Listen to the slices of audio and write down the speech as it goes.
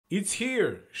It's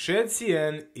here!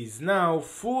 Shadcn is now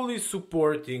fully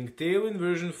supporting Tailwind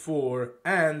version 4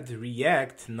 and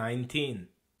React 19.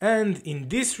 And in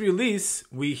this release,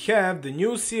 we have the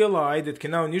new CLI that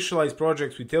can now initialize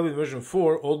projects with Tailwind version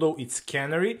 4, although it's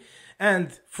canary,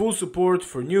 and full support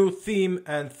for new theme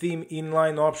and theme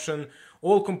inline option.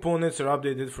 All components are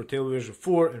updated for Tailwind version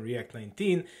 4 and React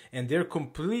 19, and they're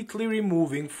completely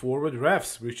removing forward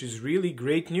refs, which is really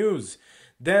great news.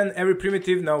 Then every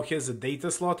primitive now has a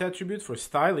data slot attribute for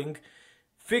styling,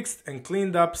 fixed and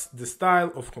cleaned up the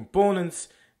style of components,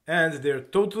 and they're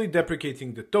totally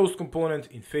deprecating the toast component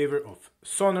in favor of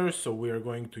Sonar, so we are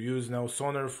going to use now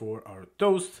Sonar for our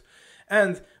toast.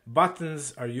 And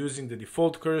buttons are using the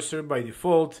default cursor by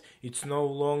default. It's no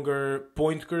longer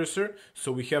point cursor,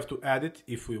 so we have to add it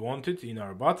if we want it in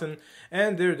our button.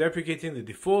 And they're deprecating the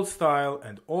default style,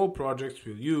 and all projects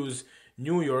will use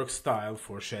New York style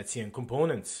for Shadcn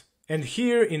components. And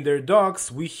here in their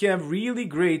docs, we have really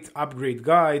great upgrade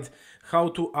guide how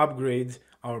to upgrade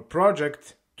our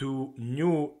project to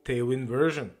new Tailwind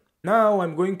version. Now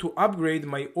I'm going to upgrade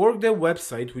my OrcDev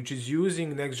website, which is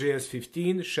using nextjs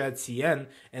 15, Shadcn,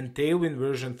 and Tailwind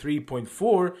version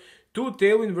 3.4 to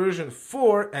Tailwind version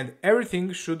 4, and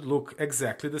everything should look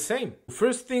exactly the same. The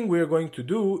first thing we're going to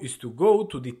do is to go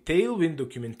to the Tailwind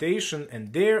documentation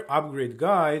and their upgrade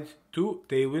guide to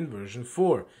Tailwind version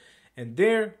 4. And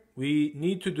there we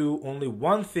need to do only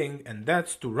one thing, and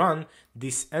that's to run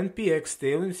this npx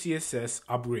Tailwind CSS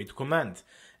upgrade command.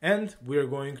 And we're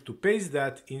going to paste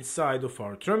that inside of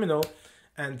our terminal,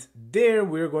 and there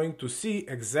we're going to see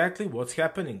exactly what's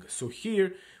happening. So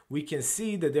here we can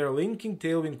see that they're linking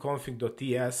tailwind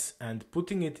config.ts and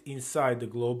putting it inside the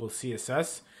global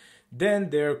CSS. Then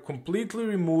they're completely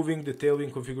removing the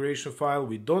Tailwind configuration file.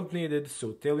 We don't need it,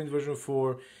 so Tailwind version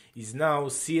 4 is now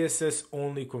CSS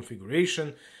only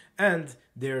configuration, and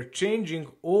they're changing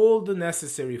all the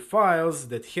necessary files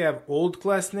that have old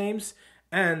class names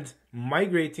and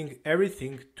migrating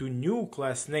everything to new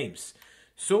class names.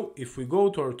 So if we go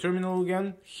to our terminal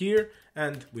again here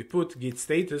and we put git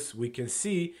status, we can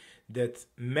see that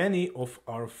many of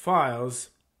our files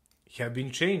have been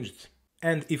changed.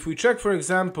 And if we check, for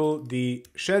example, the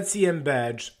Shadcn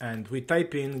badge and we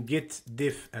type in git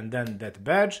diff and then that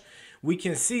badge, we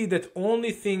can see that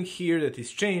only thing here that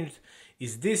is changed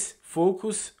is this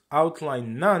focus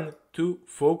outline none to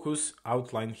focus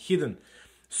outline hidden.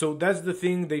 So that's the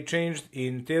thing they changed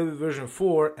in Tailwind version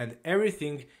 4, and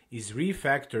everything is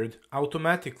refactored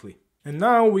automatically. And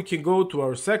now we can go to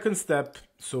our second step.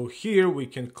 So here we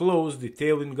can close the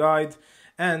Tailwind guide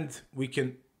and we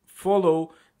can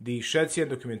follow the Shadcn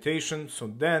documentation. So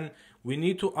then we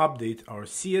need to update our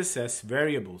CSS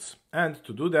variables. And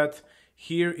to do that,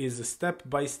 here is a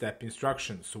step-by-step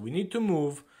instruction. So we need to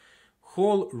move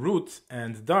whole root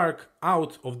and dark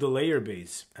out of the layer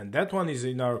base, and that one is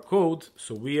in our code.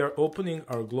 So we are opening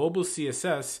our global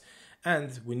CSS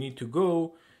and we need to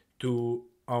go to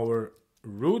our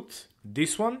root,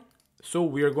 this one. So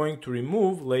we are going to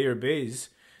remove layer base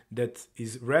that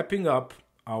is wrapping up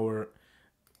our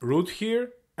root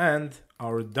here and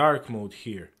our dark mode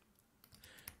here.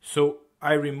 So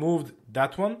I removed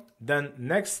that one. Then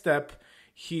next step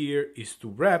here is to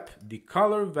wrap the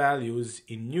color values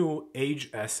in new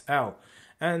HSL,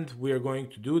 and we are going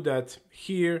to do that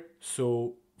here.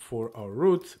 So for our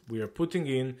root we are putting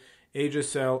in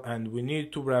HSL, and we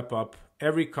need to wrap up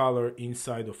every color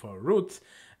inside of our root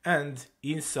and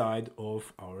inside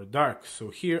of our dark. So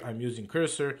here I'm using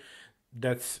cursor,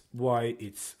 that's why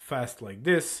it's fast like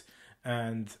this,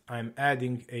 and I'm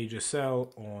adding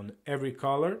HSL on every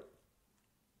color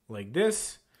like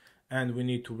this. And we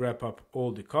need to wrap up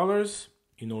all the colors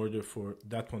in order for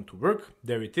that one to work.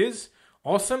 There it is.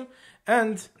 Awesome.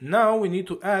 And now we need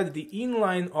to add the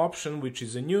inline option, which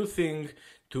is a new thing,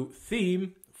 to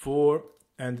theme for,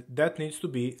 and that needs to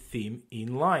be theme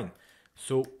inline.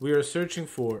 So we are searching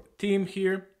for theme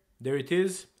here. There it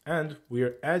is. And we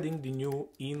are adding the new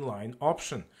inline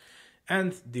option.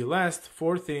 And the last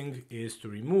fourth thing is to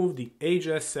remove the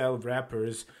HSL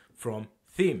wrappers from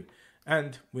theme.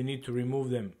 And we need to remove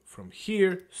them from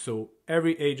here. So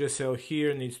every HSL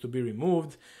here needs to be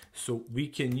removed, so we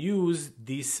can use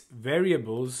these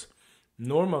variables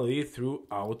normally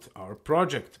throughout our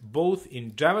project, both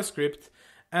in JavaScript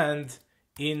and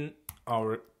in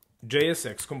our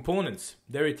JSX components.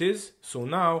 There it is. So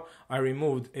now I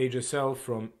removed HSL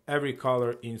from every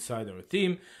color inside our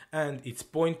theme, and it's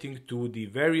pointing to the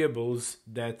variables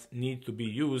that need to be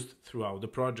used throughout the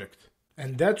project.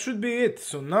 And that should be it.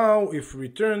 So now if we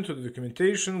return to the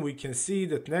documentation, we can see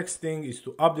that next thing is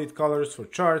to update colors for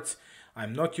charts.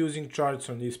 I'm not using charts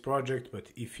on this project, but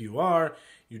if you are,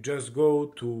 you just go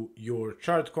to your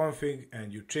chart config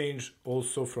and you change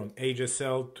also from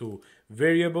HSL to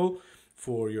variable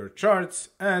for your charts,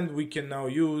 and we can now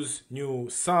use new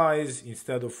size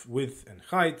instead of width and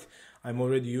height. I'm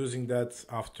already using that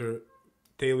after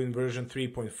Tailwind version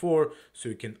 3.4, so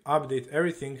you can update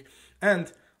everything.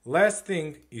 And last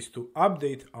thing is to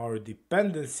update our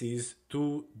dependencies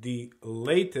to the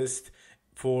latest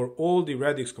for all the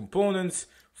Radix components,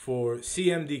 for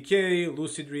CMDK,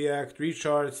 Lucid React,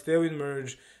 Recharts, Tailwind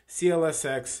Merge,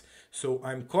 CLSX. So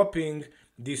I'm copying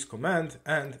this command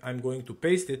and I'm going to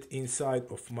paste it inside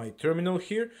of my terminal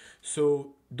here.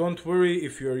 So don't worry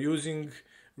if you're using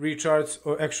Recharts,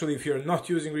 or actually if you're not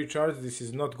using Recharts, this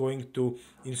is not going to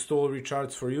install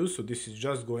Recharts for you. So this is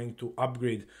just going to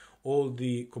upgrade all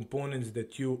the components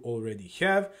that you already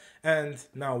have. And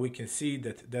now we can see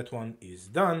that that one is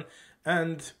done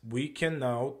and we can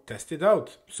now test it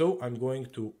out. So I'm going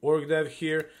to OrcDev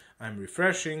here, I'm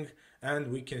refreshing,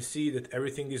 and we can see that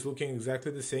everything is looking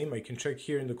exactly the same. I can check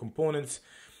here in the components.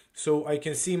 So I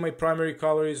can see my primary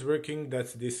color is working,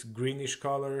 that's this greenish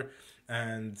color,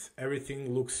 and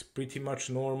everything looks pretty much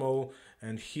normal.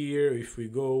 And here, if we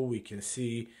go, we can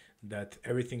see that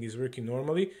everything is working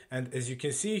normally. And as you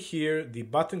can see here, the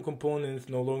button component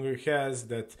no longer has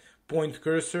that point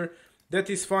cursor. That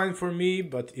is fine for me,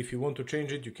 but if you want to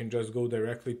change it, you can just go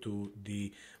directly to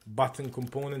the button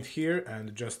component here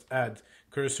and just add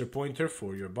cursor pointer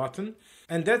for your button.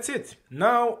 And that's it.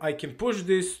 Now I can push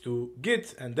this to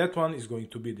Git, and that one is going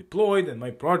to be deployed, and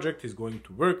my project is going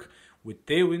to work with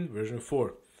Tailwind version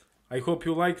 4. I hope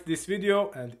you liked this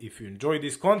video, and if you enjoyed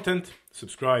this content,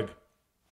 subscribe.